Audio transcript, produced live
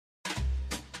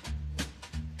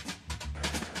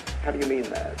How do you mean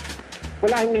that?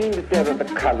 Well, I mean that there are the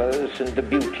colors and the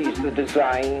beauties, the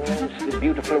designs, the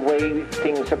beautiful way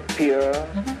things appear.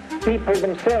 People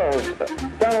themselves,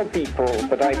 dull people,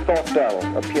 but I thought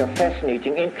dull, appear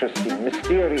fascinating, interesting,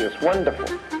 mysterious,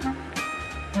 wonderful.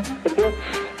 But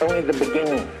that's only the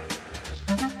beginning.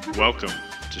 Welcome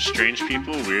to Strange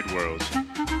People, Weird Worlds.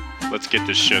 Let's get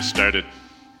this show started.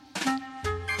 Oh,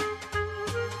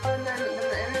 and then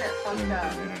the internet fucked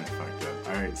up. The internet fucked up.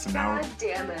 Alright, so now... God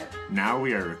damn it. Now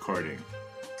we are recording.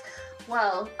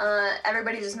 Well,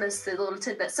 everybody just missed the little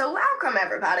tidbit. So welcome,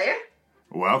 everybody.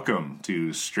 Welcome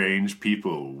to Strange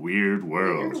People, Weird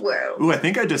Worlds. Weird Worlds. Ooh, I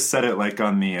think I just said it like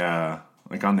on the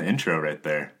intro right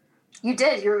there. You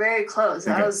did. You were very close.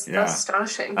 That was Yeah.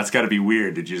 astonishing. That's got to be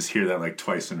weird. Did you just hear that like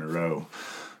twice in a row?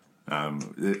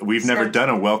 We've never done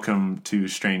a welcome to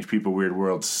Strange People, Weird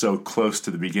Worlds so close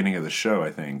to the beginning of the show,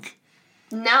 I think.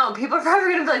 No, people are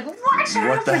probably going to be like,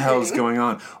 What the hell is going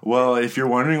on? Well, if you're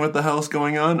wondering what the hell is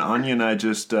going on, Anya and I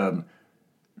just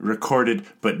recorded,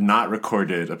 but not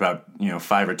recorded, about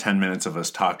 5 or 10 minutes of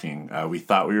us talking. We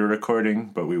thought we were recording,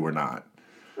 but we were not.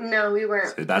 No, we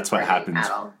weren't. So that's what happens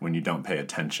when you don't pay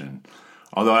attention.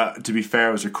 Although, to be fair,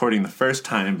 I was recording the first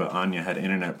time, but Anya had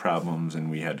internet problems,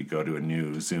 and we had to go to a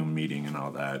new Zoom meeting and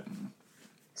all that.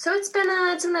 So it's been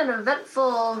an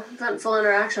eventful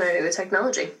interaction with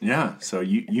technology. Yeah, so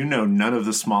you know none of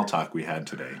the small talk we had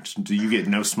today. Do you get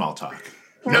no small talk?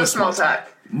 No small talk.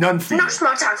 None for you. No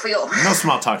small talk for you. No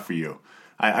small talk for you.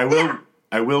 I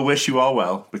will wish you all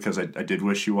well, because I did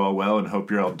wish you all well and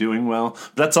hope you're all doing well.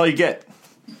 But that's all you get.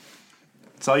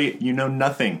 That's all you know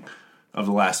nothing of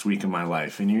the last week of my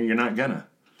life, and you're not gonna.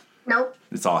 Nope.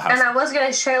 It's all house. And I was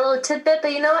gonna share a little tidbit,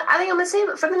 but you know what? I think I'm gonna save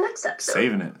it for the next episode.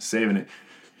 Saving it.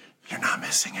 You're not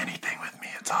missing anything with me.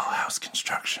 It's all house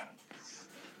construction.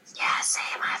 Yeah,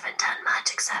 same. I haven't done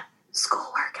much except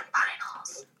schoolwork and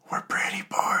finals. We're pretty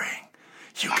boring.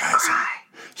 You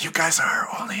guys are our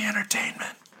only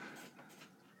entertainment.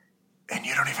 And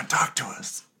you don't even talk to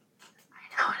us.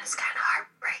 I know, and it's kind of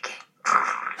heartbreaking.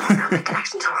 The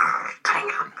connections are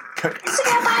cutting out. It's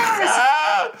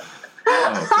vampires!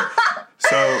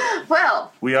 So,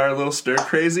 Well, we are a little stir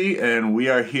crazy, and we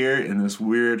are here in this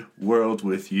weird world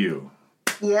with you.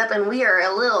 yep, and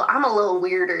I'm a little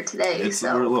weirder today, It's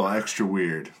a little extra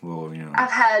weird.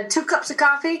 I've had 2 cups of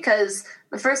coffee, because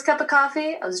the first cup of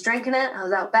coffee, I was drinking it, I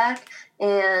was out back,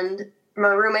 and my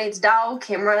roommate's dog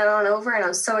came running on over, and I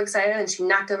was so excited, and she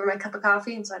knocked over my cup of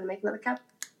coffee, and so I had to make another cup.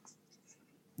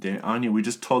 Anya, we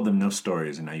just told them no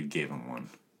stories, and now you gave them one.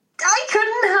 I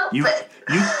couldn't help it.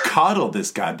 You coddle this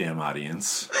goddamn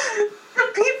audience.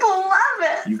 The people love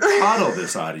it. You coddle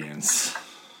this audience.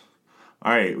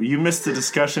 All right, you missed the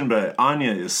discussion, but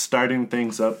Anya is starting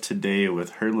things up today with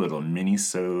her little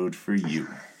mini-sode for you.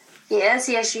 Yes.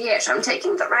 I'm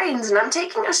taking the reins, and I'm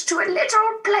taking us to a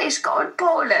little place called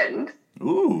Poland.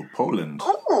 Ooh, Poland.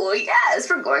 Oh, yes,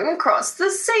 we're going across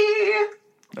the sea.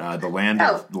 The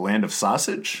land of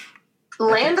sausage?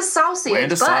 Land of sausage,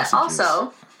 Land of but sausages.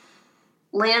 also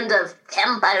land of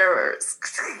vampires.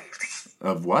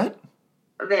 Of what?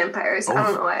 Vampires. I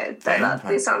don't know why I thought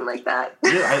they sound like that.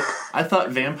 Yeah, I thought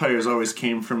vampires always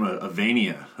came from a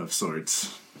Vania of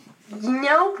sorts.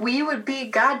 Nope, we would be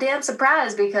goddamn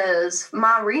surprised because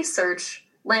my research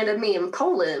landed me in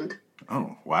Poland.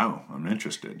 Oh, wow. I'm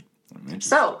interested.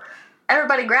 So,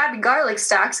 everybody grab your garlic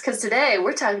stocks, because today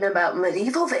we're talking about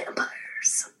medieval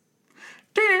vampires.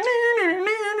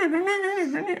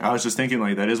 I was just thinking,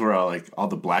 that is where all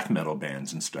the black metal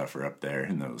bands and stuff are up there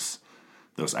in those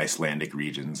Icelandic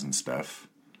regions and stuff.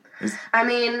 Is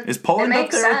Poland up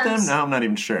there with them? No, I'm not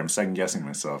even sure. I'm second guessing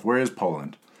myself. Where is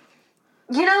Poland?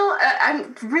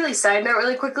 I'm really side note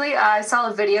really quickly. I saw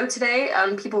a video today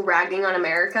on people ragging on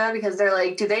America because they're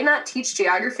like, do they not teach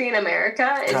geography in America?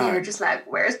 And you're just like,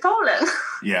 where's Poland?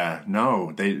 Yeah,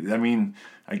 no.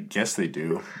 I guess they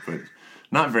do, but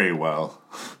not very well.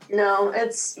 No,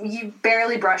 you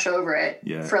barely brush over it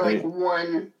for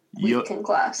 1 week in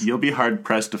class. You'll be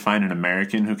hard-pressed to find an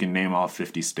American who can name all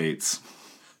 50 states.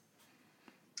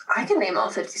 I can name all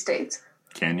 50 states.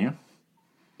 Can you?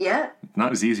 Yeah.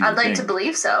 Not as easy I'd like to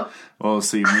believe so. Well,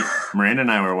 see, Miranda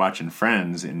and I were watching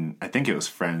Friends, and I think it was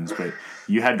Friends, but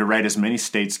you had to write as many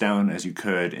states down as you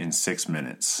could in 6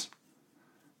 minutes.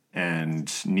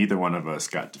 And neither one of us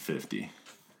got to 50.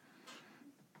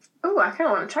 Ooh, I kind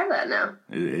of want to try that now.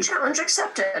 Challenge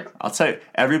accepted. I'll tell you,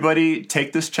 everybody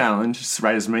take this challenge. Just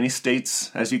write as many states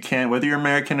as you can, whether you're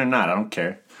American or not, I don't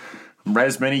care. Write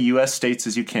as many U.S. states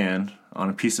as you can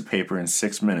on a piece of paper in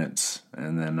 6 minutes,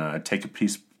 and then take a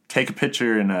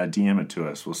picture and DM it to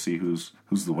us. We'll see who's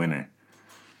the winner.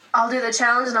 I'll do the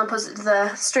challenge and I'll post it to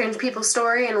the Strange People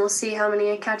story and we'll see how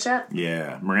many I catch up.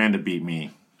 Yeah, Miranda beat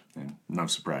me. I'm not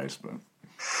surprised, but...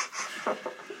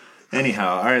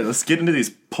 Anyhow, all right, let's get into these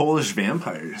Polish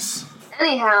vampires.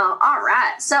 Anyhow, all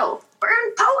right, so we're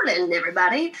in Poland,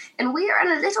 everybody, and we are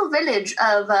in a little village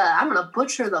of, I'm going to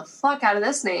butcher the fuck out of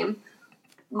this name,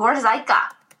 Gorzajka.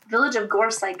 Village of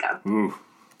Gorzajka. Ooh.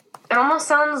 It almost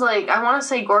sounds like, I want to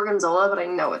say Gorgonzola, but I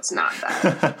know it's not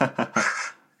that.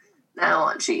 I don't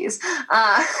want cheese.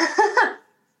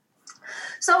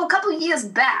 So a couple years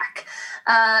back,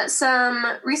 some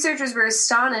researchers were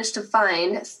astonished to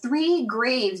find 3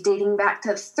 graves dating back to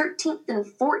the 13th and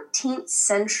 14th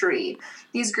century.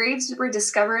 These graves were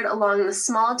discovered along the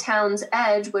small town's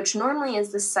edge, which normally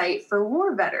is the site for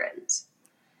war veterans.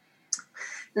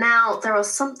 Now, there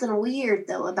was something weird,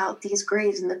 though, about these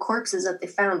graves and the corpses that they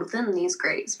found within these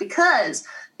graves, because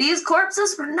these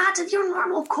corpses were not your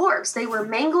normal corpse. They were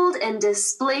mangled and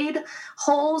displayed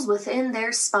holes within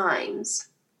their spines.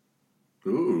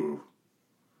 Ooh.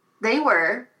 They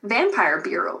were vampire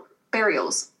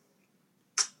burials.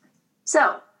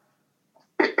 So,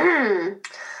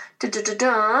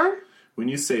 when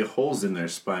you say holes in their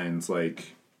spines,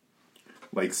 like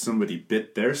somebody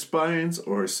bit their spines,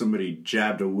 or somebody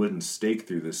jabbed a wooden stake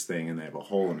through this thing and they have a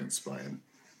hole in its spine?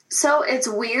 So it's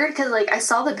weird because, like, I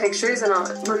saw the pictures and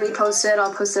when we post it,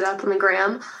 I'll post it up on the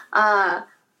gram.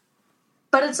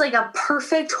 But it's like a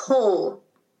perfect hole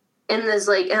in this,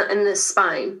 like, in this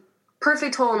spine.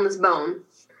 Perfect hole in this bone.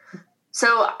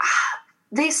 So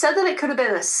they said that it could have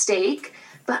been a stake,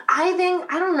 but I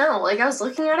don't know. Like, I was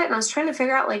looking at it and I was trying to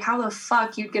figure out, like, how the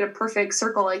fuck you'd get a perfect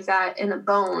circle like that in a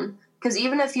bone. Because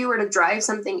even if you were to drive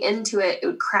something into it, it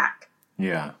would crack.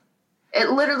 Yeah.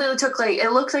 It literally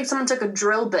it looked like someone took a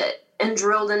drill bit and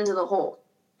drilled into the hole.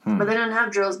 But they didn't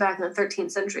have drills back in the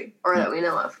 13th century, or that we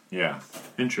know of. Yeah.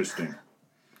 Interesting.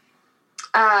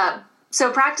 So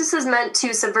practices meant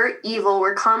to subvert evil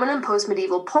were common in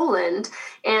post-medieval Poland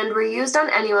and were used on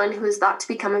anyone who was thought to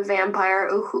become a vampire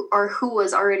or who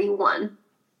was already one.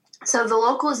 So the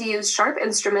locals used sharp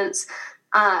instruments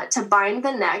to bind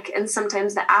the neck and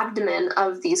sometimes the abdomen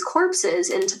of these corpses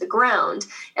into the ground.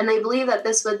 And they believe that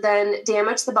this would then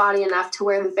damage the body enough to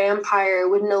where the vampire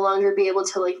would no longer be able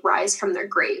to, like, rise from their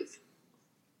grave.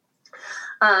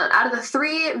 Out of the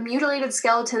 3 mutilated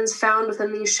skeletons found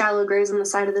within these shallow graves on the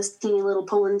side of this teeny little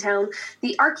Poland town,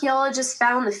 the archaeologists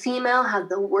found the female had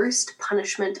the worst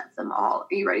punishment of them all.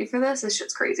 Are you ready for this? This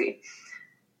shit's crazy.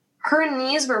 Her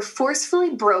knees were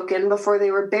forcefully broken before they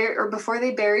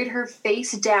buried her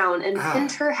face down and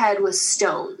pinned her head with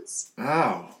stones.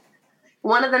 Ow.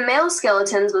 One of the male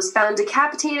skeletons was found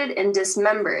decapitated and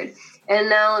dismembered. And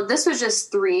now this was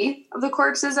just 3 of the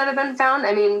corpses that have been found.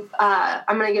 I mean,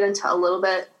 I'm going to get into a little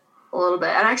bit. And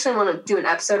I actually want to do an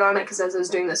episode on it because as I was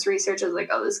doing this research, I was like,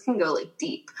 oh, this can go, like,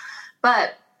 deep.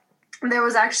 But there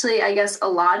was actually, I guess, a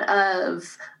lot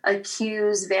of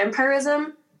accused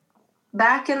vampirism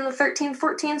back in the 13th,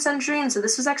 14th century, and so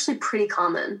this was actually pretty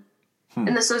common.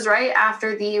 And this was right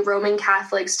after the Roman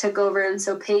Catholics took over, and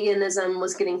so paganism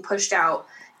was getting pushed out.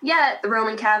 Yet, the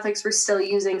Roman Catholics were still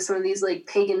using some of these, like,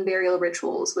 pagan burial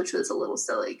rituals, which was a little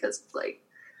silly, because, like,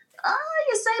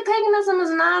 you say paganism is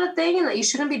not a thing and that you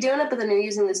shouldn't be doing it, but then you're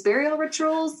using these burial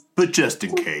rituals. But just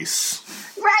in case.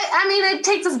 Right, I mean, it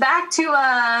takes us back to,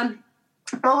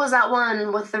 what was that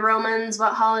one with the Romans?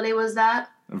 What holiday was that?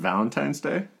 Valentine's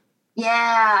Day?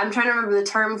 Yeah, I'm trying to remember the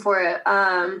term for it.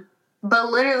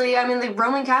 But literally, I mean, the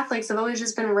Roman Catholics have always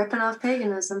just been ripping off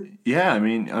paganism. Yeah, I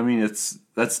mean,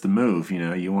 that's the move, you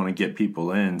know. You want to get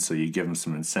people in, so you give them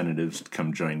some incentives to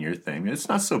come join your thing. It's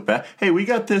not so bad. Hey, we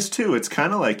got this too. It's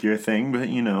kind of like your thing, but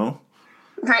you know.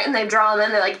 Right, and they draw them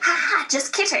in. They're like,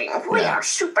 just kidding. We are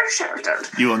super sheltered.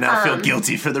 You will now feel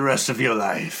guilty for the rest of your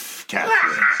life,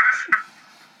 Catherine.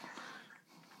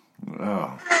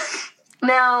 Oh.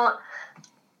 Now,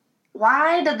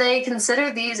 why did they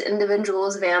consider these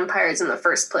individuals vampires in the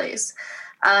first place?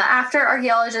 After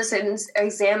archaeologists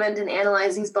examined and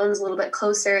analyzed these bones a little bit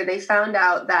closer, they found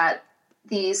out that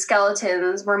the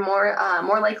skeletons were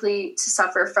more likely to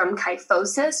suffer from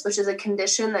kyphosis, which is a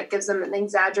condition that gives them an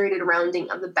exaggerated rounding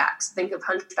of the back. So think of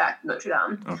Hunchback Notre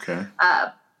Dame. Okay.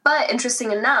 But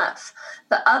interesting enough,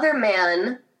 the other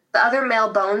male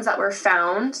bones that were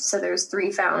found, so there's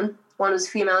 3 found, 1 was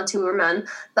female, 2 were men.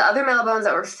 The other male bones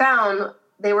that were found,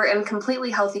 they were in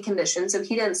completely healthy condition, so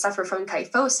he didn't suffer from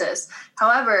kyphosis.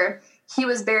 However, he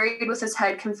was buried with his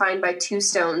head confined by 2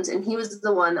 stones, and he was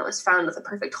the one that was found with a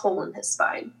perfect hole in his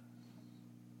spine.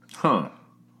 Huh.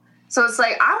 So it's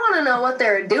like, I want to know what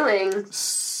they're doing.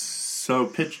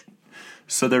 So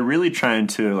So they're really trying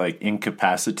to, like,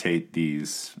 incapacitate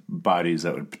these bodies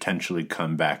that would potentially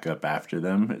come back up after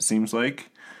them, it seems like.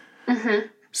 Mm-hmm.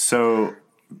 So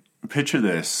picture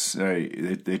this.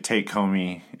 They take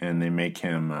Homie and they make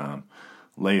him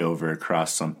lay over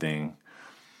across something.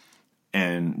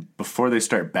 And before they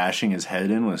start bashing his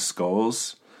head in with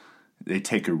skulls, they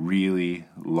take a really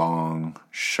long,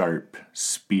 sharp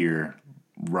spear,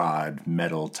 rod,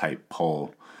 metal type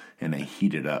pole, and they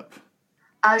heat it up.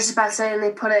 I was just about to say, and they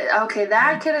put it. Okay,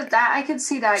 I could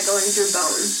see that going through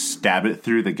bones. Stab it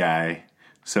through the guy,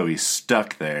 so he's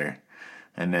stuck there,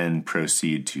 and then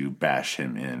proceed to bash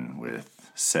him in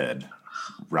with said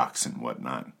rocks and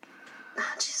whatnot.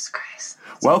 Oh, Jesus Christ!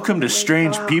 That's Welcome to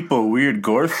Strange People Weird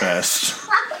Gore Fest.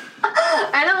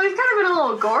 I know we've kind of been a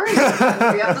little gory in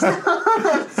 3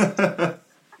 episodes.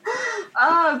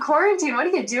 Oh, quarantine! What are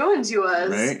you doing to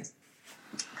us? Right.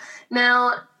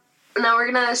 Now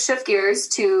we're going to shift gears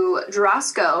to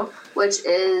Drawsko, which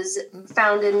is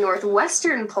found in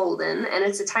northwestern Poland, and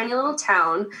it's a tiny little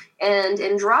town. And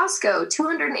in Drawsko,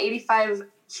 285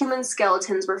 human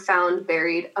skeletons were found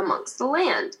buried amongst the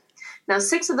land. Now,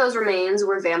 6 of those remains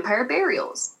were vampire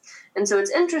burials. And so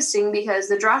it's interesting because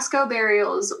the Drawsko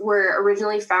burials were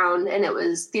originally found, and it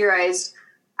was theorized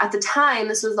at the time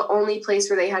this was the only place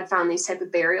where they had found these type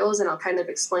of burials, and I'll kind of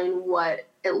explain what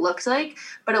it looked like.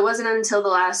 But it wasn't until the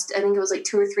last, I think it was like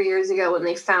 2 or 3 years ago, when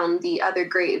they found the other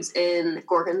graves in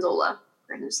Gorgonzola.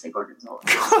 We're going to say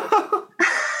Gorgonzola.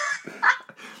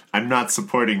 I'm not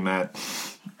supporting that.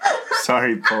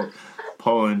 Sorry,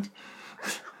 Poland.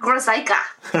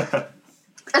 Gorosajka.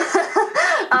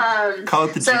 Call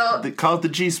it the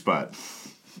G-spot.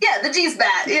 Yeah, the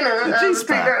G-spot. You know, the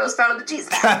pretty girls found the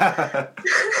G-spot.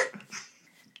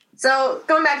 So,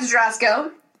 going back to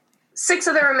Drawsko, 6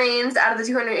 of the remains out of the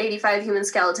 285 human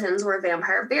skeletons were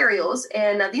vampire burials,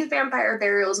 and these vampire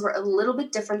burials were a little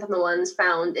bit different than the ones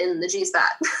found in the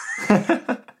G-spot.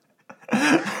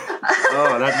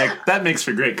 Oh, that makes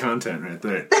for great content right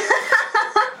there.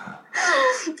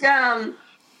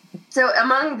 So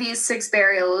among these 6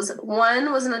 burials,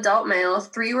 1 was an adult male,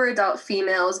 3 were adult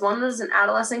females, 1 was an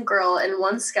adolescent girl, and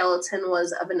 1 skeleton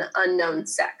was of an unknown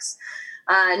sex.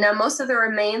 Now, most of the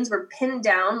remains were pinned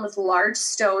down with large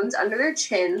stones under their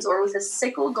chins or with a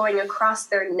sickle going across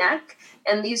their neck,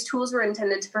 and these tools were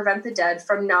intended to prevent the dead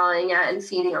from gnawing at and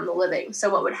feeding on the living. So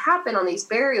what would happen on these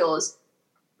burials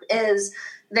is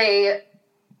they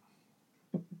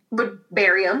would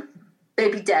bury them.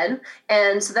 They'd be dead,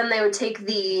 and so then they would take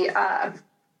the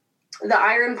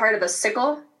iron part of a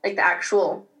sickle, like the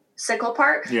actual sickle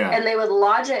part, and they would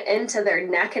lodge it into their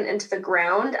neck and into the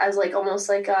ground as like almost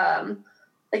like a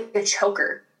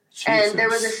choker. Jesus. And there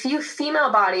was a few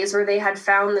female bodies where they had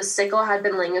found the sickle had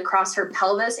been laying across her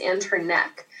pelvis and her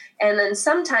neck, and then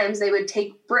sometimes they would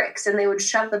take bricks and they would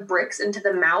shove the bricks into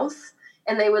the mouth,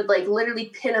 and they would like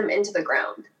literally pin them into the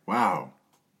ground. Wow.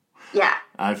 Yeah.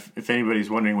 If anybody's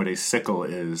wondering what a sickle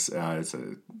is, it's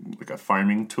like a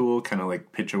farming tool, kind of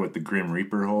like picture what the Grim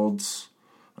Reaper holds.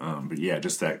 But yeah,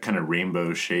 just that kind of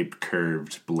rainbow-shaped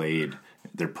curved blade.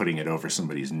 They're putting it over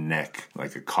somebody's neck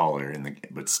like a collar,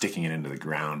 but sticking it into the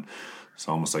ground. It's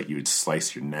almost like you would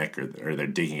slice your neck, or they're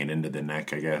digging it into the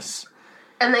neck, I guess.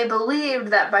 And they believed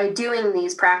that by doing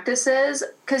these practices,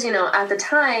 because, you know, at the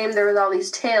time, there was all these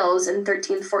tales in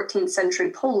 13th, 14th century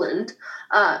Poland,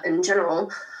 in general.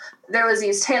 There was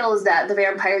these tales that the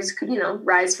vampires could, you know,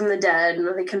 rise from the dead and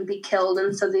they couldn't be killed.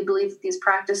 And so they believed that these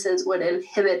practices would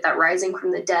inhibit that rising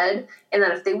from the dead. And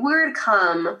that if they were to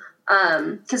come,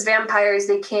 because vampires,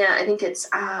 they can't, I think it's,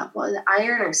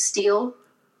 iron or steel?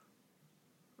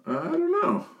 I don't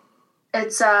know.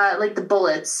 It's like the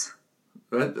bullets.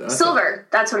 Silver,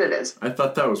 that's what it is. I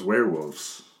thought that was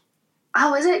werewolves.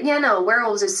 Oh, is it? Yeah, no,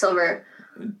 werewolves are silver.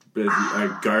 But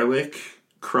garlic,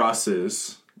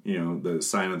 crosses, you know, the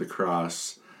sign of the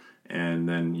cross, and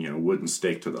then, you know, wooden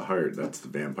stake to the heart. That's the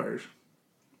vampires.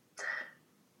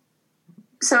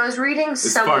 So I was reading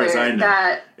somewhere as far as I know,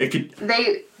 that it could.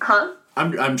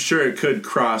 I'm sure it could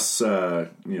cross.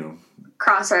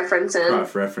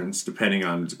 Cross-reference depending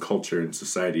on culture and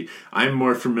society. I'm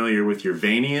more familiar with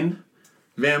Urvanian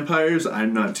vampires.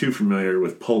 I'm not too familiar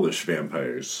with Polish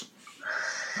vampires.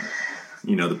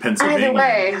 You know, the Pennsylvania Either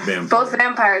way, vampires. Both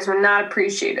vampires were not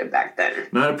appreciated back then.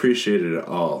 Not appreciated at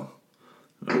all.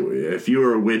 If you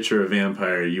were a witch or a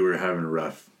vampire, you were having a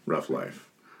rough life.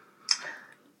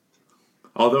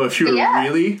 Although if you were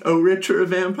really a witch or a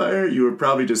vampire, you were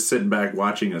probably just sitting back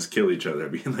watching us kill each other,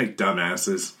 being like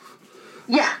dumbasses.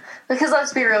 Yeah, because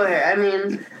let's be real here. I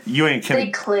mean, they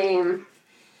claim...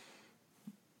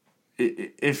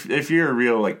 if you're a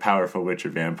real like powerful witch or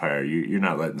vampire, you're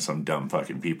not letting some dumb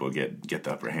fucking people get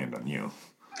the upper hand on you.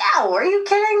 No, are you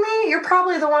kidding me? You're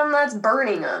probably the one that's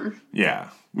burning them. Yeah,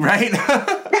 right.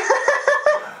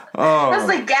 That's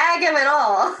the gag of it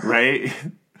all, right?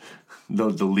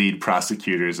 The lead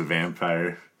prosecutor is a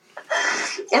vampire.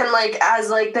 And like as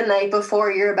like the night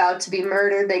before you're about to be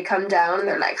murdered, they come down and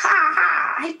they're like, "Ha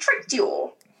ha! I tricked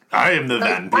you. I am the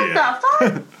vampire. What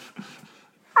the fuck?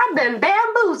 I've been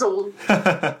bamboozled."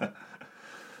 But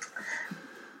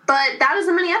that is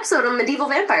a mini episode on medieval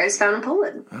vampires found in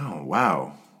Poland. Oh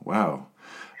wow!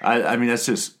 I mean that's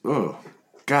just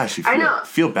gosh, you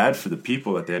feel bad for the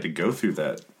people that they had to go through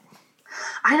that.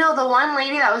 I know the one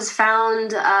lady that was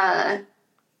found,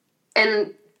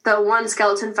 and the one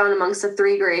skeleton found amongst the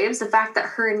 3 graves, the fact that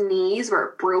her knees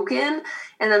were broken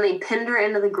and then they pinned her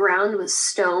into the ground with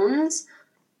stones.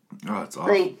 Oh, that's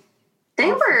awful. Like,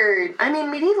 they were, I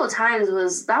mean, medieval times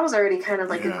was already kind of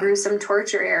like a gruesome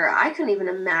torture era. I couldn't even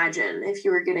imagine if you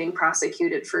were getting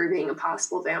prosecuted for being a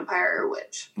possible vampire or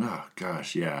witch. Oh,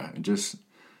 gosh, yeah.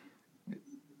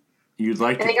 You'd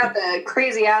like and they got the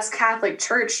crazy-ass Catholic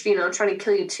Church, trying to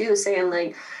kill you too, saying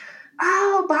like,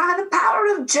 "Oh, by the power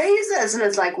of Jesus." And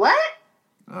it's like, what?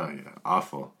 Oh, yeah.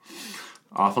 Awful.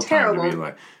 Awful Terrible. Time to be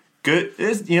like. Good.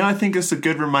 I think it's a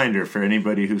good reminder for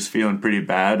anybody who's feeling pretty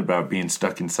bad about being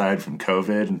stuck inside from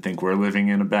COVID and think we're living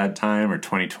in a bad time or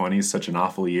 2020 is such an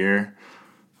awful year.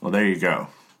 Well, there you go.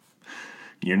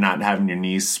 You're not having your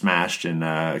knees smashed and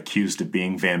accused of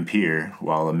being vampire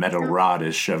while a metal rod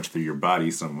is shoved through your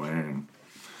body somewhere.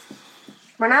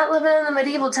 We're not living in the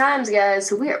medieval times, guys,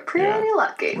 so we are pretty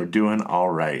lucky. We're doing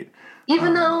all right.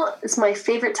 Even though it's my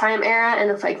favorite time era, and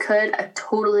if I could, I'd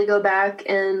totally go back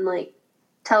and, like,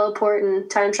 teleport and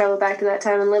time travel back to that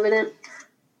time and live in it.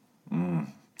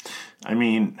 I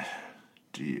mean,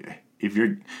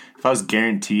 if I was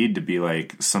guaranteed to be,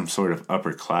 like, some sort of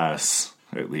upper class,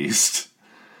 at least...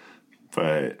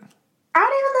 But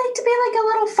I'd even like to be like a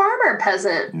little farmer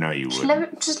peasant. No, you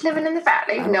wouldn't. Just living in the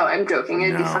valley. No, I'm joking.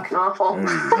 It'd be fucking awful.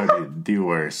 That'd be the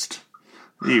worst.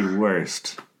 The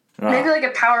worst. Oh. Maybe like a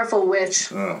powerful witch.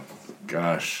 Oh,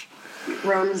 gosh.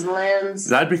 Roams the lands.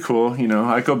 That'd be cool.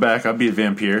 I'd go back. I'd be a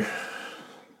vampire.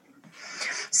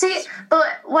 See, but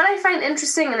what I find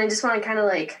interesting, and I just want to kind of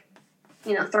like,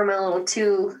 throw my little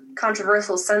too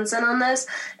controversial sense in on this,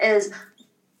 is...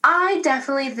 I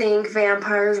definitely think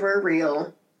vampires were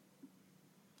real.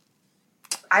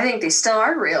 I think they still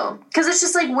are real. Because it's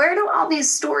just like, where do all these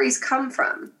stories come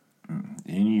from?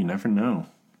 You never know.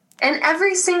 And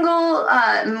every single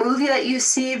movie that you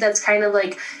see that's kind of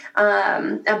like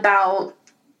about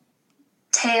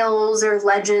tales or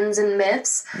legends and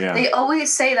myths, they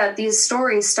always say that these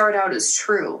stories start out as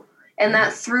true. And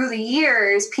that through the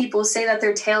years, people say that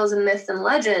they're tales and myths and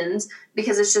legends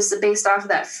because it's just based off of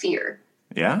that fear.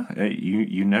 Yeah,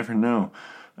 you never know.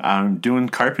 Doing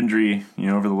carpentry,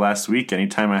 over the last week,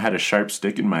 anytime I had a sharp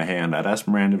stick in my hand, I'd ask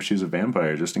Miranda if she's a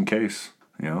vampire, just in case.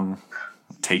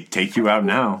 Take you out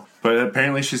now. But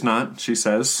apparently she's not, she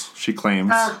says. She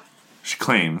claims. She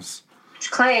claims. She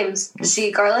claims. Does she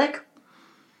eat garlic?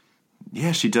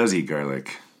 Yeah, she does eat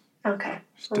garlic. Okay.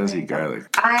 She does eat garlic.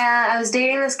 I was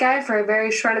dating this guy for a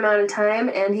very short amount of time,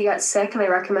 and he got sick, and I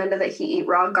recommended that he eat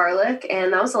raw garlic,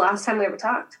 and that was the last time we ever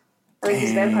talked. I think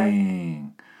he's a vampire.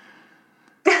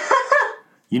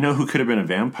 You know who could have been a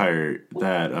vampire?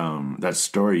 That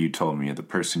story you told me, the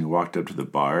person who walked up to the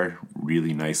bar,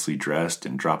 really nicely dressed,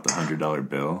 and dropped the $100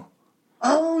 bill.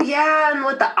 Oh, yeah, and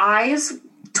with the eyes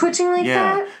twitching like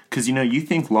that? Yeah, because, you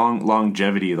think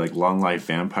longevity, like long life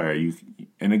vampire,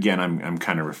 and again, I'm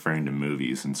kind of referring to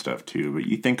movies and stuff too, but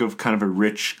you think of kind of a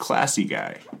rich, classy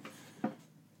guy.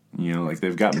 Like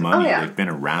they've got money, they've been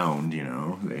around,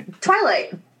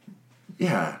 Twilight.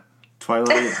 Yeah,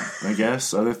 Twilight, I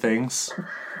guess, other things,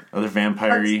 other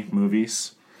vampire-y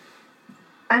movies.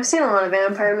 I've seen a lot of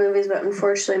vampire movies, but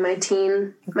unfortunately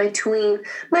teen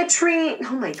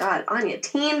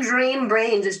dream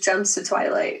brain just jumps to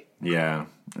Twilight. Yeah,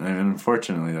 and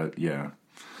unfortunately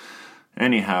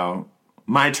Anyhow,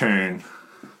 my turn.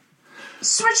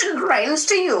 Switching grains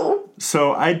to you.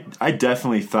 So I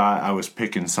definitely thought I was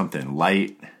picking something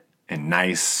light and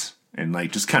nice and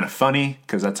like just kind of funny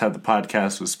because that's how the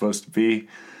podcast was supposed to be.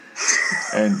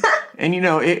 And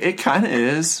it kind of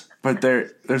is, but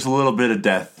there's a little bit of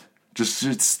death. Just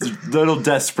it's little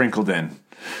death sprinkled in.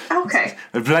 Okay.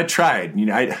 But I tried.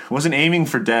 I wasn't aiming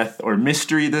for death or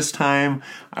mystery this time.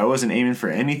 I wasn't aiming for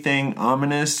anything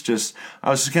ominous. I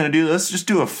was just gonna let's just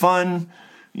do a fun,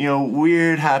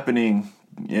 weird happening,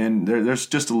 and there's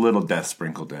just a little death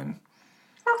sprinkled in.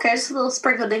 Okay, just a little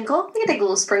sprinkle dinkle. You can take a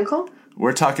little sprinkle.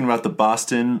 We're talking about the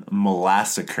Boston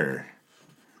Molassacre.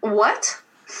 What?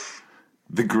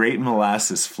 The Great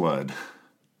Molasses Flood.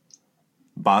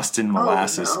 Boston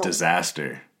Molasses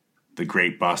Disaster. The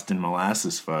Great Boston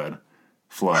Molasses Flood.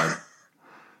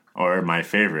 Or my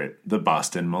favorite, the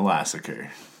Boston Molassacre.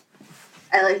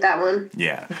 I like that one.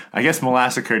 Yeah. I guess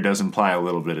Molassacre does imply a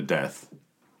little bit of death.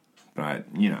 But,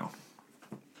 you know.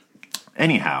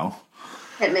 Anyhow.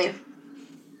 Hit me.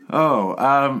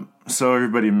 So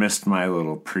everybody missed my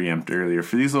little preempt earlier.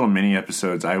 For these little mini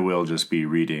episodes, I will just be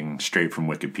reading straight from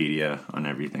Wikipedia on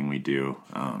everything we do.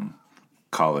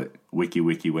 Call it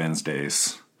Wiki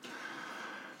Wednesdays.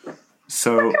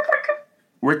 So,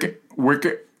 work it.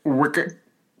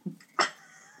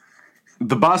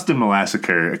 The Boston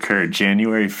Molassacre occurred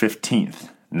January 15th,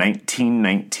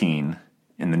 1919,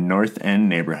 in the North End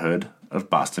neighborhood of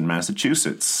Boston,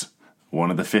 Massachusetts. One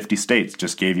of the 50 states.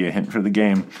 Just gave you a hint for the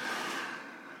game.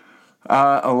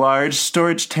 A large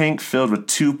storage tank filled with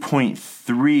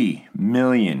 2.3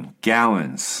 million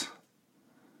gallons,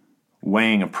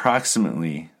 weighing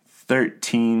approximately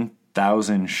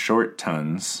 13,000 short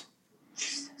tons.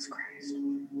 Jesus Christ.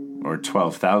 Or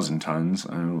 12,000 tons.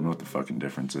 I don't know what the fucking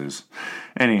difference is.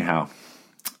 Anyhow,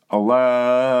 a lot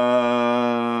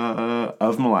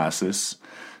of molasses.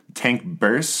 The tank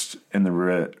burst, and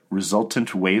the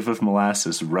resultant wave of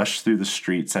molasses rushed through the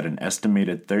streets at an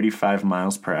estimated 35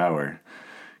 miles per hour,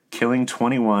 killing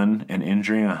 21 and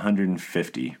injuring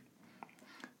 150.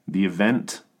 The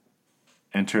event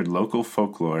entered local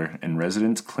folklore, and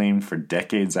residents claimed for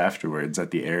decades afterwards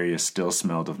that the area still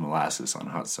smelled of molasses on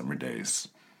hot summer days.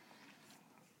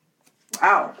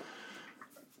 Wow.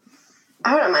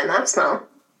 I wouldn't mind that smell.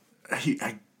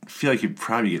 I feel like you'd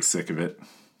probably get sick of it.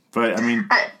 But, I mean,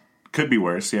 could be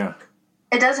worse, yeah.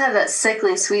 It does have that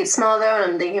sickly sweet smell, though,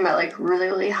 and I'm thinking about, like, really,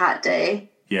 really hot day.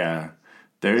 Yeah.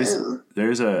 There's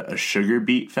a sugar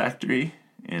beet factory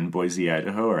in Boise,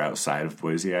 Idaho, or outside of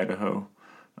Boise, Idaho.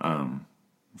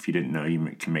 If you didn't know,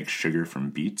 you can make sugar from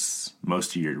beets.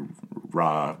 Most of your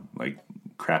raw, like,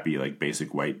 crappy, like,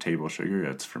 basic white table sugar,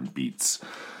 that's from beets.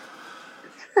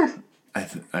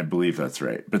 I believe that's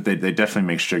right. But they definitely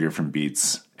make sugar from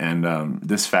beets. And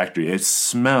this factory, it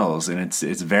smells, and it's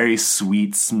very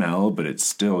sweet smell, but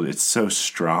it's so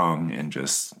strong and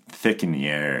just thick in the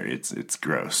air. It's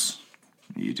gross.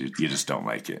 You just don't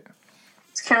like it.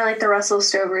 It's kind of like the Russell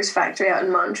Stover's factory out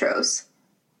in Montrose.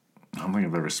 I don't think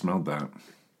I've ever smelled that.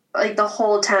 Like, the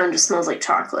whole town just smells like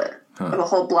chocolate. Like a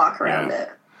whole block around it.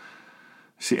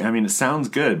 See, I mean, it sounds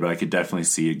good, but I could definitely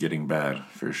see it getting bad,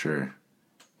 for sure.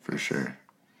 For sure.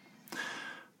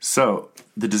 So,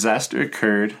 the disaster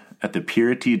occurred at the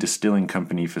Purity Distilling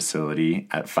Company facility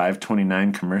at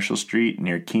 529 Commercial Street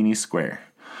near Keeney Square.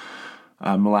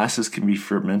 Molasses can be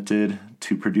fermented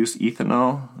to produce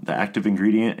ethanol, the active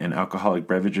ingredient in alcoholic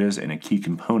beverages and a key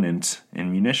component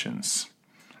in munitions.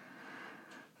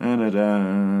 I'm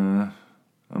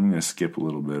going to skip a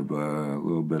little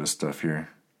bit of stuff here.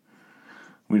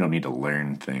 We don't need to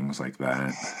learn things like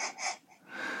that.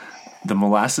 The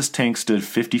molasses tank stood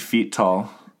 50 feet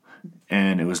tall,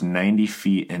 and it was 90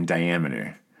 feet in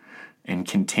diameter, and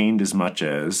contained as much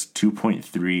as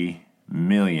 2.3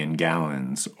 million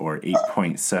gallons, or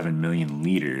 8.7 million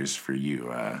liters for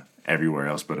you everywhere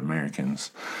else but Americans.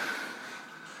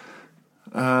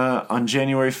 On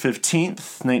January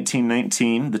 15th,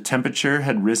 1919, the temperature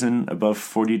had risen above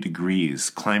 40 degrees,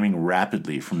 climbing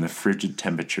rapidly from the frigid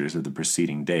temperatures of the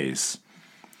preceding days.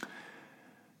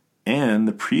 And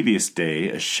the previous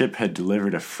day, a ship had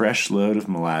delivered a fresh load of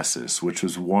molasses, which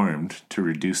was warmed to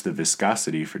reduce the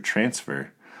viscosity for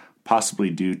transfer, possibly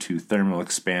due to thermal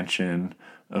expansion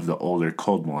of the older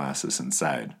cold molasses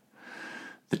inside.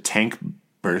 The tank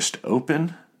burst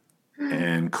open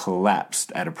and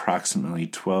collapsed at approximately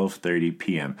 12:30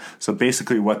 p.m. So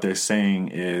basically what they're saying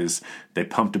is they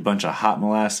pumped a bunch of hot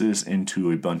molasses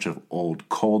into a bunch of old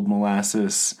cold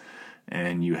molasses,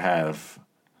 and you have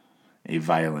a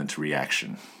violent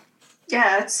reaction.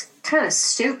 Yeah, it's kind of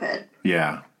stupid.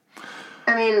 Yeah.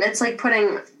 I mean, it's like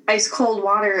putting ice cold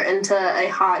water into a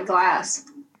hot glass.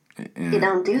 You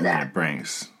don't do that. And it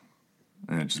breaks.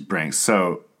 And it just breaks.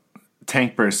 So,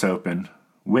 tank bursts open.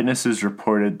 Witnesses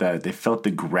reported that they felt the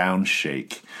ground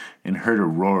shake and heard a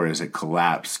roar as it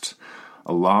collapsed,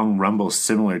 a long rumble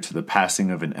similar to the passing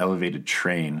of an elevated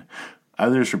train.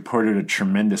 Others reported a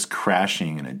tremendous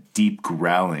crashing and a deep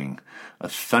growling, a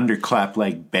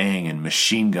thunderclap-like bang and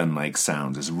machine gun-like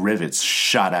sounds as rivets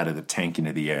shot out of the tank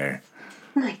into the air.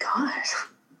 Oh my God.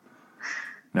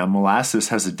 Now, molasses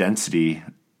has a density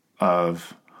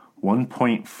of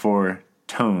 1.4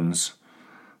 tons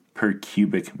per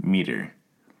cubic meter.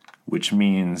 which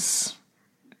means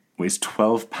weighs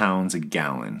 12 pounds a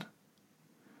gallon.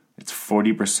 It's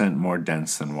 40% more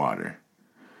dense than water.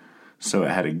 So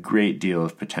it had a great deal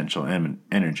of potential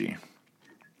energy.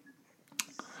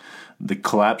 The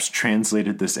collapse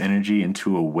translated this energy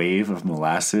into a wave of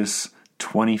molasses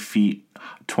 25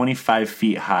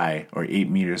 feet high or 8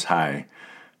 meters high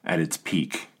at its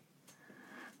peak,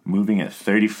 moving at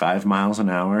 35 miles an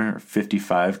hour or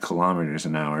 55 kilometers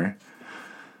an hour.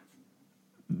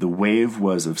 The wave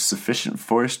was of sufficient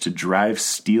force to drive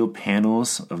steel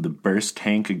panels of the burst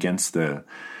tank against the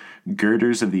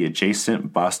girders of the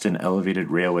adjacent Boston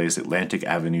Elevated Railway's Atlantic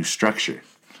Avenue structure,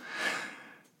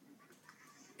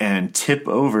 and tip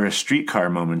over a streetcar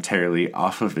momentarily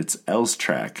off of its L's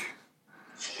track.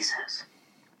 Jesus.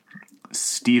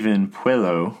 Stephen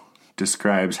Puello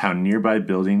describes how nearby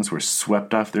buildings were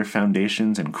swept off their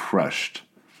foundations and crushed.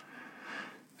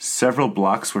 Several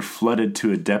blocks were flooded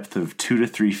to a depth of 2 to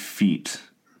 3 feet.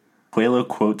 Puello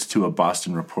quotes to a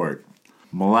Boston report,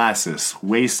 "Molasses,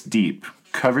 waist deep,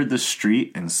 covered the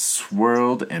street and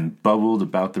swirled and bubbled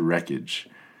about the wreckage.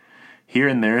 Here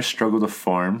and there struggled a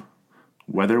form.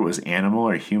 Whether it was animal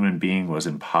or human being was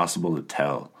impossible to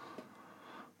tell.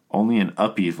 Only an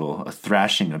upheaval, a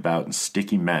thrashing about in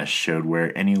sticky mesh showed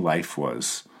where any life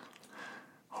was.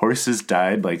 Horses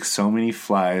died like so many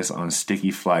flies on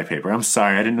sticky flypaper." I'm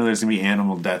sorry, I didn't know there's going to be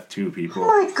animal death too, people. Oh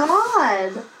my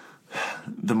God.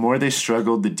 "The more they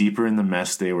struggled, the deeper in the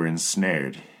mess they were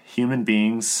ensnared. Human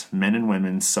beings, men and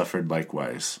women, suffered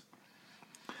likewise."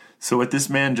 So what this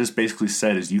man just basically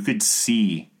said is you could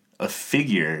see a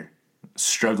figure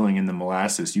struggling in the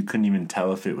molasses. You couldn't even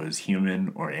tell if it was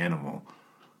human or animal.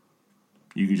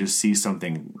 You could just see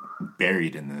something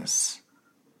buried in this.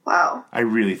 Wow. I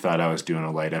really thought I was doing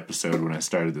a light episode when I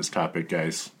started this topic,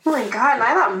 guys. Oh my God, and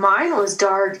I thought mine was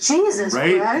dark. Jesus,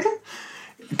 right?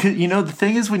 Greg. You know, the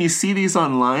thing is, when you see these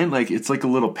online, like, it's like a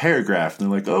little paragraph, and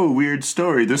they're like, "Oh, weird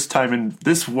story.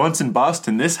 Once in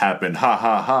Boston, this happened. Ha,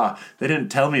 ha, ha." They didn't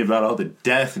tell me about all the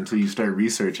death until you start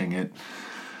researching it.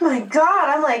 Oh my God,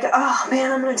 I'm like, oh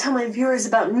man, I'm going to tell my viewers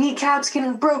about kneecaps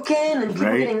getting broken and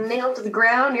people getting nailed to the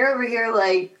ground. You're over here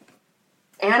like,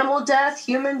 animal death,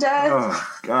 human death.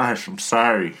 Oh, gosh, I'm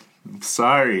sorry.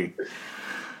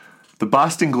 The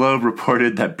Boston Globe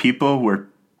reported that people were,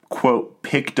 quote,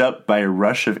 "picked up by a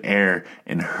rush of air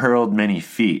and hurled many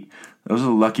feet." Those are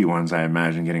the lucky ones, I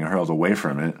imagine, getting hurled away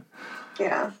from it.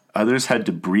 Yeah. Others had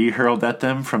debris hurled at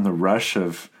them from the rush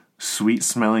of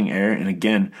sweet-smelling air, and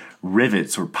again,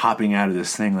 rivets were popping out of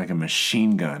this thing like a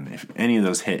machine gun. If any of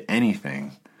those hit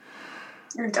anything,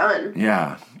 you're done.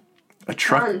 Yeah.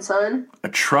 Done, son. A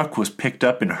truck was picked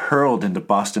up and hurled into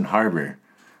Boston Harbor.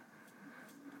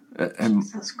 And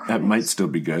that might still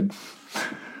be good.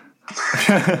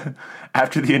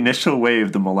 After the initial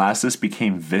wave, the molasses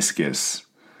became viscous,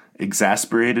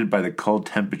 exasperated by the cold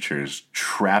temperatures,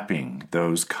 trapping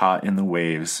those caught in the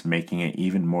waves, making it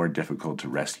even more difficult to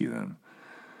rescue them.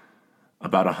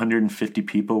 About 150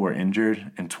 people were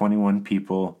injured, and 21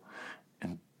 people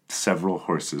and several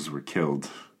horses were killed.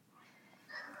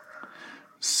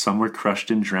 Some were crushed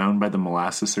and drowned by the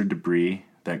molasses or debris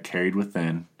that carried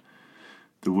within.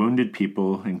 The wounded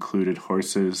people included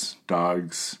horses,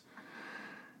 dogs,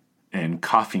 and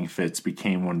coughing fits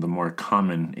became one of the more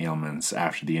common ailments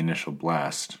after the initial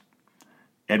blast.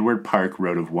 Edward Park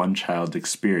wrote of one child's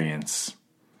experience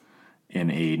in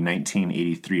a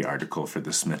 1983 article for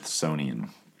the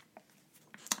Smithsonian.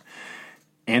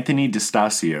 Anthony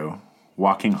DeStasio,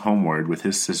 walking homeward with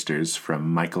his sisters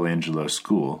from Michelangelo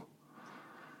School,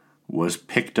 was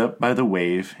picked up by the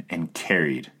wave and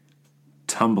carried,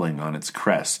 tumbling on its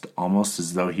crest almost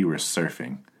as though he were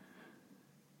surfing.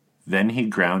 Then he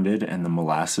grounded, and the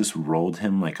molasses rolled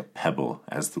him like a pebble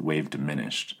as the wave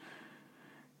diminished.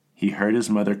 He heard his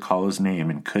mother call his name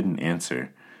and couldn't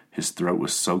answer. His throat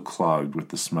was so clogged with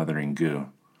the smothering goo.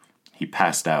 He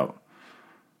passed out,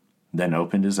 then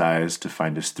opened his eyes to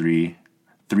find his three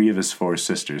of his 4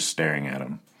 sisters staring at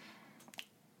him.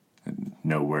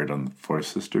 No word on the 4th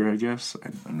sister, I guess?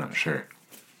 I'm not sure.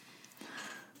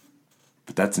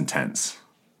 But that's intense.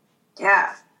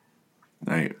 Yeah.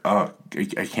 I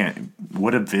can't.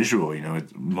 What a visual,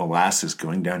 it's molasses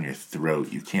going down your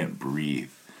throat. You can't breathe.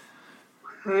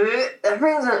 That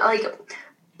brings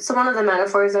so one of the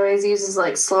metaphors I always use is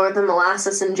like slower than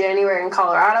molasses in January in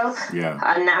Colorado. Yeah.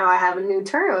 Now I have a new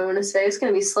term I'm going to say. It's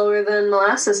going to be slower than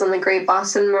molasses on the Great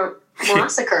Boston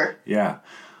Massacre. Yeah.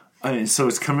 So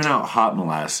it's coming out hot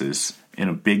molasses in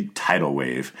a big tidal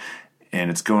wave, and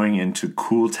it's going into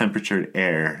cool temperatured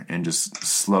air and just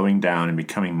slowing down and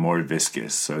becoming more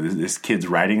viscous. So this kid's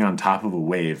riding on top of a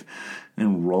wave,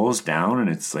 and rolls down, and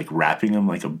it's like wrapping him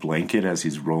like a blanket as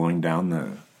he's rolling down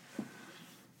the...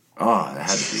 Oh, that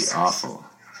had to be awful.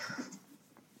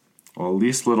 Well, at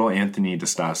least little Anthony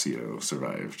DeStasio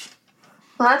survived.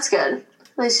 Well, that's good.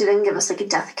 At least you didn't give us, like, a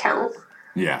death count.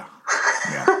 Yeah.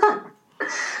 Yeah.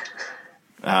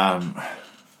 I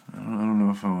don't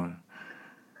know if I want...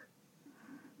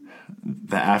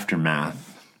 The aftermath.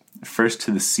 First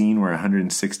to the scene were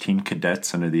 116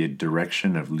 cadets under the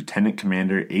direction of Lieutenant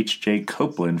Commander H.J.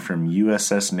 Copeland from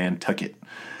USS Nantucket,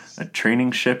 a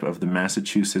training ship of the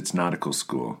Massachusetts Nautical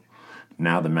School,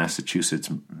 now the Massachusetts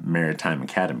Maritime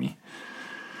Academy,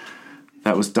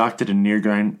 that was docked at a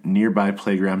nearby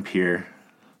playground pier.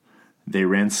 They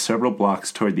ran several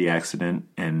blocks toward the accident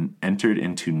and entered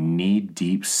into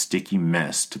knee-deep, sticky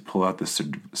mess to pull out the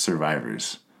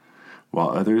survivors,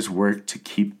 while others worked to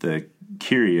keep the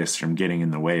curious from getting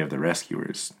in the way of the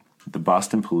rescuers. The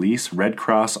Boston Police, Red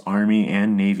Cross, Army,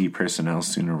 and Navy personnel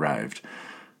soon arrived.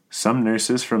 Some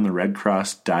nurses from the Red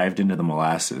Cross dived into the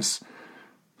molasses.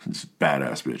 It's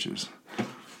badass bitches.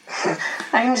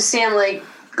 I can just see them, like,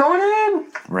 going in.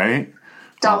 Right?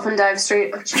 Dolphin dive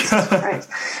straight. Oh, Jesus Christ.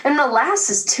 And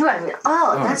molasses, too. I mean,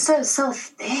 that's so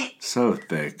thick. So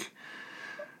thick.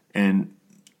 And...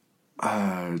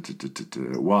 while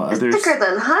it's others, thicker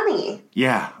than honey.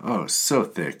 Yeah, so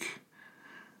thick.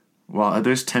 While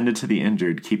others tended to the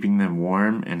injured, keeping them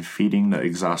warm and feeding the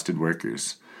exhausted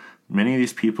workers. Many of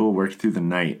these people worked through the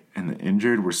night, and the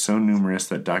injured were so numerous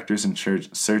that doctors and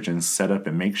surgeons set up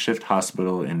a makeshift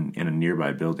hospital in a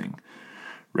nearby building.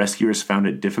 Rescuers found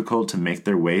it difficult to make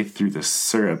their way through the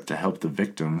syrup to help the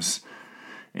victims,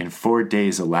 and 4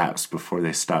 days elapsed before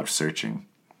they stopped searching.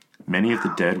 Many of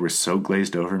the dead were so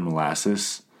glazed over in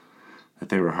molasses that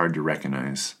they were hard to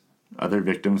recognize. Other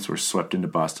victims were swept into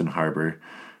Boston Harbor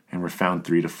and were found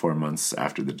 3 to 4 months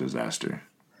after the disaster.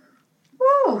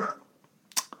 Woo!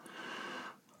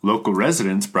 Local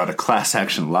residents brought a class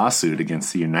action lawsuit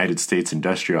against the United States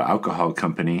Industrial Alcohol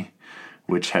Company,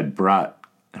 which had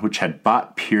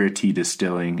bought Purity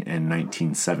Distilling in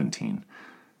 1917.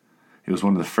 It was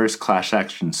one of the first class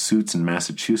action suits in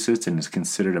Massachusetts and is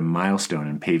considered a milestone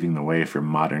in paving the way for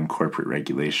modern corporate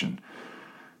regulation.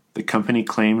 The company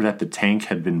claimed that the tank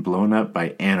had been blown up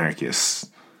by anarchists.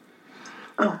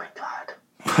 Oh my God.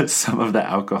 But some of the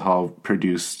alcohol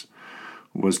produced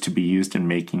was to be used in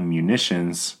making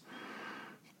munitions,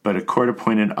 but a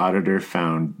court-appointed auditor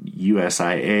found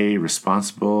USIA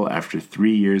responsible after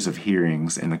 3 years of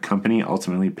hearings, and the company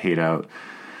ultimately paid out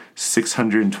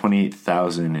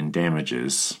 $628,000 in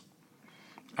damages.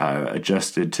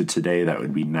 Adjusted to today, that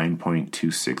would be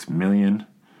 $9.26 million.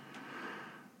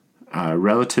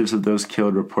 Relatives of those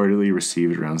killed reportedly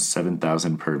received around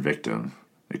 $7,000 per victim,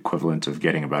 equivalent of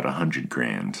getting about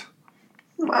 $100,000.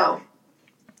 Wow.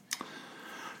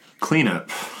 Cleanup.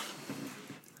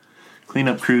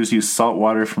 Cleanup crews used salt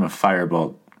water from a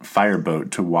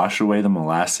fireboat to wash away the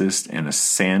molasses and a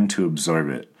sand to absorb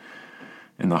it.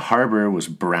 And the harbor was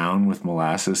brown with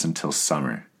molasses until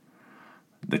summer.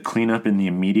 The cleanup in the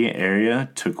immediate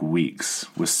area took weeks,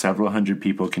 with several hundred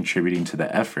people contributing to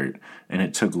the effort, and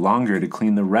it took longer to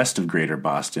clean the rest of Greater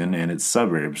Boston and its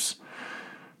suburbs.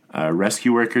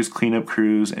 Rescue workers, cleanup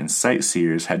crews, and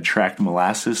sightseers had tracked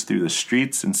molasses through the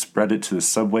streets and spread it to the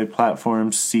subway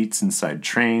platforms, seats inside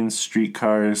trains,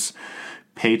 streetcars,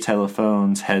 pay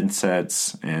telephones,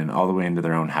 headsets, and all the way into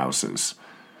their own houses.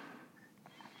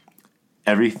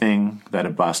 Everything that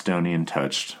a Bostonian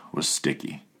touched was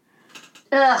sticky.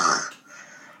 Ugh.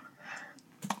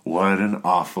 What an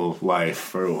awful life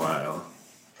for a while.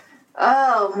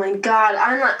 Oh my God.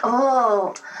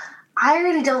 I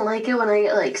already don't like it when I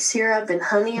get like syrup and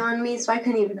honey on me, so I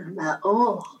couldn't even have that.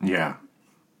 Oh. Yeah.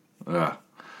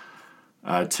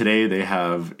 Today they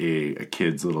have a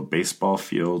kid's little baseball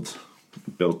field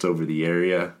built over the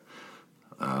area.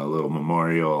 A little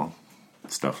memorial,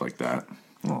 stuff like that.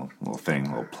 Little thing,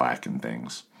 little plaque and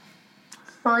things.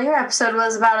 Well, your episode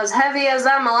was about as heavy as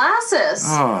that molasses.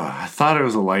 Oh, I thought it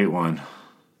was a light one.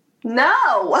 No.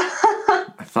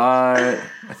 I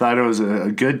thought it was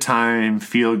a good time,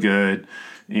 feel good.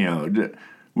 You know,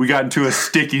 we got into a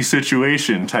sticky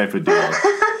situation type of deal.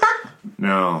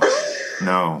 No.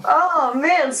 Oh,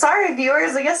 man. Sorry,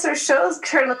 viewers. I guess our show's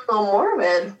turned a little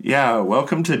morbid. Yeah,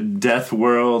 welcome to Death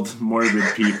World,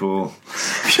 morbid people.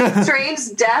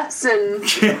 Strange deaths and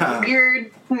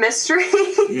weird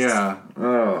mysteries. Yeah.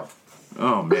 Oh,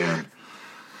 man.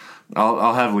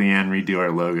 I'll have Leanne redo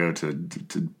our logo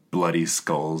to bloody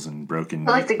skulls and broken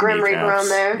I like the Grim kneecaps. Reaper on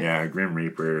there. Yeah, Grim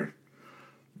Reaper.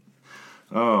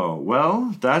 Oh,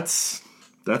 well, that's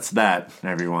that,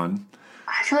 everyone.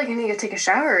 I feel like I need to take a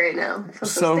shower right now. I feel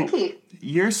so sticky.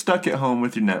 You're stuck at home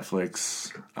with your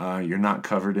Netflix. You're not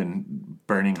covered in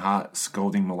burning hot,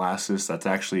 scalding molasses. That's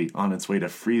actually on its way to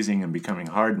freezing and becoming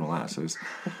hard molasses.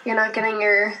 You're not getting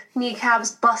your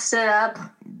kneecaps busted up.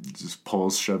 Just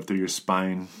poles shoved through your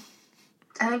spine.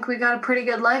 I think we got a pretty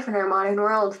good life in our modern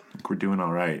world. I think we're doing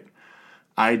all right.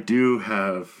 I do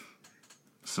have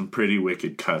some pretty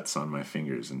wicked cuts on my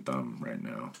fingers and thumb right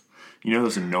now. You know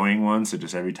those annoying ones that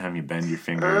just every time you bend your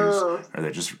fingers, or they're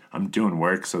just, I'm doing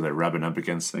work, so they're rubbing up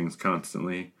against things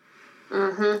constantly.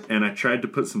 Mm-hmm. And I tried to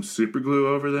put some super glue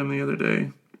over them the other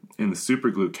day, and the super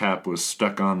glue cap was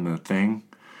stuck on the thing.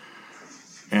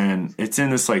 And it's in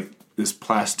this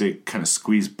plastic kind of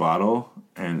squeezed bottle.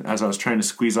 And as I was trying to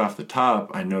squeeze off the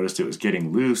top, I noticed it was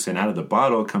getting loose, and out of the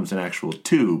bottle comes an actual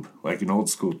tube, like an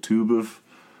old school tube of,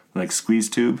 like, squeeze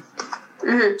tube.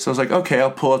 Mm-hmm. So I was like, okay,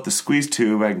 I'll pull out the squeeze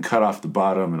tube, I can cut off the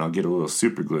bottom, and I'll get a little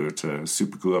super glue to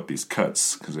super glue up these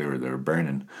cuts, because they were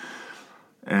burning.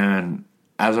 And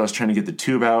as I was trying to get the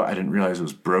tube out, I didn't realize it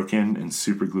was broken, and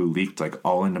super glue leaked, like,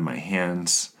 all into my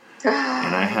hands.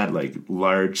 And I had, like,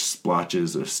 large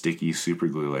splotches of sticky super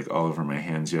glue, like, all over my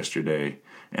hands yesterday.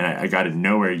 And I got it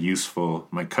nowhere useful.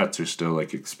 My cuts are still,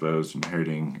 like, exposed and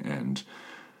hurting, and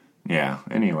yeah,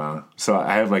 anyway. So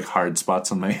I have, like, hard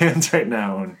spots on my hands right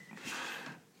now, and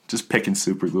just picking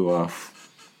super glue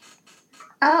off.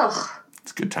 Oh.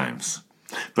 It's good times.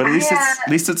 But at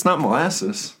least it's not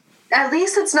molasses. At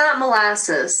least it's not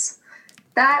molasses.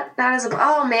 That is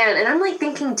oh man, and I'm like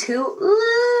thinking too,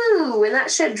 ooh, when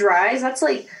that shit dries, it's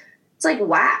like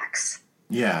wax.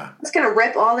 Yeah. It's gonna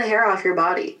rip all the hair off your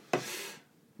body.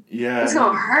 Yeah. It's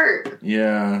gonna hurt.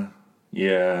 Yeah.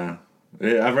 Yeah.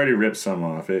 I've already ripped some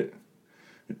off. It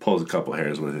pulls a couple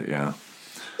hairs with it, yeah.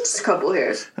 Just a couple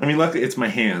hairs. I mean, luckily it's my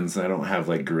hands. I don't have,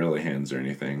 like, gorilla hands or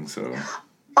anything, so.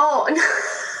 Oh,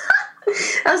 no.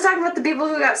 I was talking about the people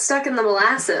who got stuck in the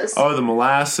molasses. Oh, the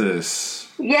molasses.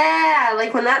 Yeah,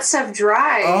 like when that stuff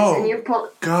dries and you're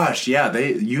gosh, yeah,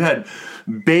 you had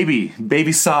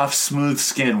baby soft, smooth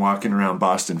skin walking around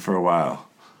Boston for a while.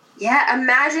 Yeah,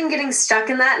 imagine getting stuck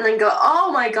in that and then go,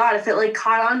 oh my god, if it, like,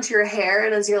 caught onto your hair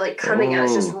and as you're, like, coming out,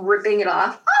 it's just ripping it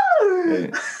off.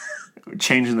 Hey.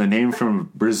 Changing the name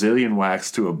from Brazilian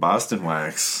wax to a Boston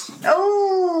wax.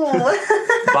 Oh!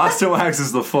 Boston wax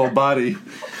is the full body.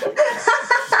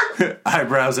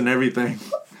 Eyebrows and everything.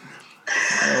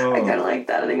 Oh. I kind of like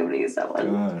that. I think I'm going to use that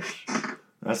one. Gosh.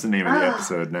 That's the name of the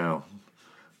episode now.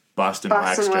 Boston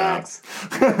Wax Job.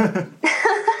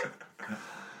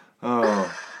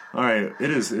 Oh. All right.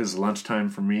 It is lunchtime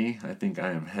for me. I think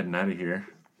I am heading out of here.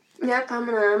 Yep, I'm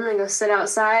gonna go sit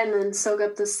outside and then soak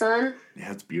up the sun.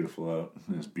 Yeah, it's beautiful out.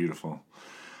 It's beautiful.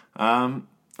 All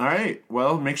right.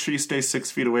 Well, make sure you stay 6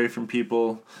 feet away from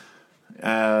people.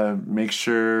 Make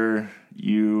sure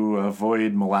you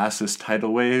avoid molasses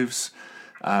tidal waves.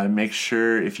 Make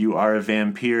sure if you are a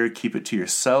vampire, keep it to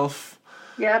yourself.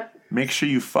 Yep. Make sure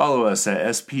you follow us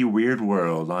at SP Weird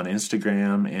World on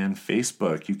Instagram and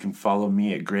Facebook. You can follow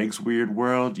me at Greg's Weird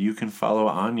World. You can follow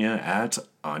Anya at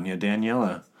Anya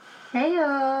Daniela.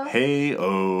 Hey-o.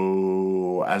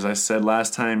 Hey-o. As I said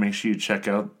last time, make sure you check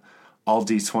out All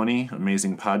D20,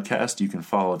 amazing podcast. You can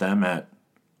follow them at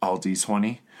All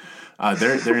D20.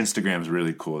 Their Instagram's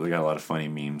really cool. They got a lot of funny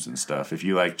memes and stuff. If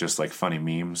you like just like funny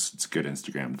memes, it's a good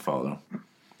Instagram to follow.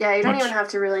 Yeah, you don't even have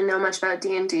to really know much about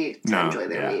D&D to enjoy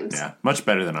their memes. Yeah, much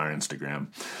better than our Instagram.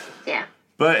 Yeah.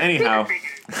 But anyhow,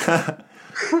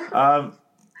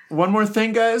 one more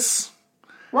thing, guys.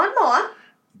 One more.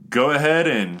 Go ahead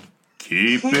and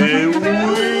keep it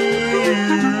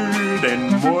weird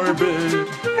and morbid.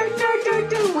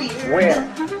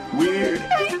 Weird.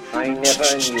 I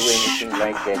never knew anything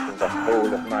like that in the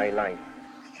whole of my life.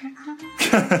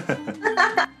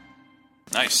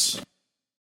 Nice.